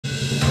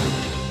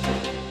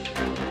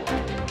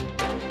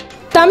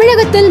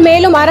தமிழகத்தில்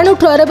மேலும்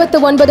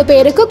 669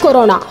 பேருக்கு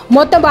கொரோனா.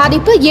 மொத்த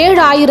பாதிப்பு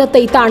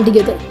 7000-ஐ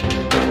தாண்டியது.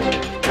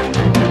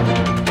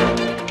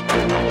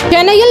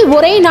 சென்னையில்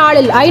ஒரே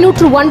நாளில்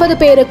 509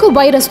 பேருக்கு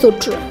வைரஸ்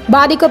தொற்று.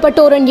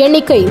 பாதிக்கப்பட்டோரின்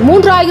எண்ணிக்கை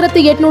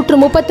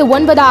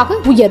 3839ஆக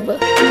உயர்வு.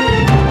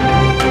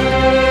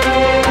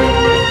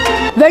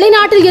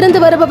 வெளிநாட்டில்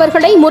இருந்து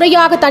வருபவர்களை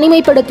முறையாக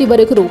தனிமைப்படுத்தி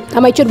வருகிறோம்.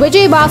 அமைச்சர்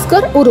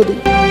விஜயபாஸ்கர் உறுதி.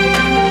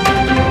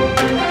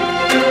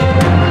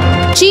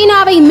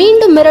 சீனாவை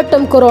மீண்டும்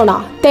மிரட்டும் கொரோனா.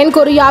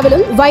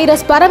 தென்கொரியாவிலும்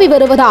வைரஸ் பரவி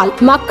வருவதால்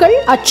மக்கள்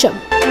அச்சம்.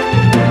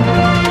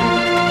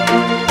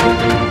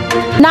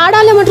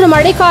 நாடாளுமன்ற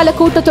மழைக்கால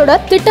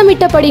கூட்டத்தொடர்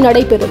திட்டமிட்டபடி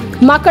நடைபெறும்.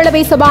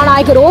 மக்களவை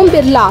சபாநாயகர் ஓம்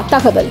பிர்லா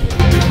தகவல்.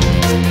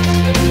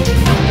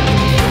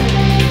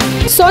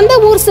 சொந்த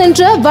ஊர்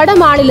சென்ற வட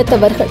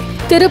மாநிலத்தவர்கள்.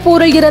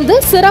 திருப்பூரில் இருந்து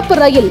சிறப்பு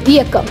ரயில்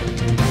இயக்கம்.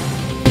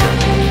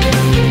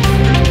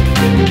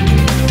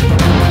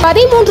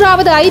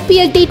 13வது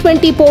IPL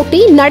T20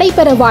 போட்டி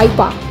நடைபெற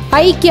வாய்ப்பா?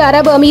 ஐக்கிய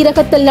அரபு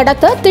அமீரகத்தில்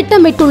நடத்த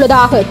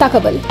திட்டமிட்டுள்ளதாக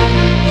தகவல்.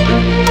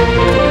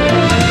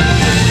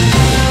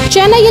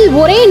 சென்னையில்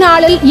ஒரே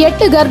நாளில்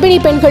 8 கர்ப்பிணி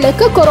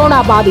பெண்களுக்கு கொரோனா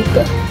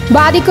பாதிப்பு.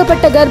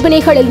 பாதிக்கப்பட்ட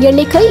கர்ப்பிணிகளின்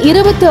எண்ணிக்கை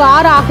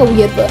 26ஆக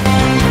உயர்வு.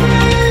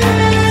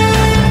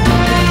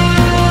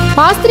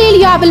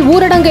 ஆஸ்திரேலியாவில்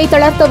ஊரடங்கை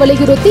தளர்த்த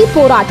வலியுறுத்தி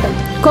போராட்டம்.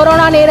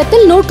 கொரோனா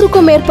நேரத்தில்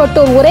 100க்கும்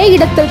மேற்பட்டோர் ஒரே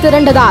இடத்தில்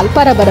திரண்டதால்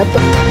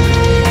பரபரப்பு.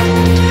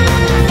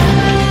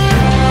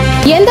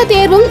 எந்த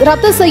தேர்வும்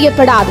ரத்து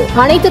செய்யப்படாது.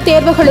 அனைத்து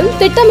தேர்வுகளும்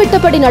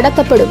திட்டமிட்டபடி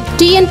நடத்தப்படும்.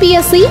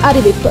 TNPSC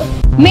அறிவிப்பு.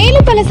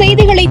 மேலும் பல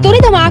செய்திகளை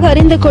துரிதமாக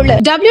அறிந்து கொள்ள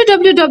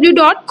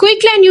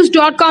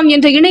www.quicklinenews.com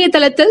என்ற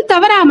இணையதளத்தில்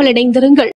தவறாமல் இணைந்திருங்கள்.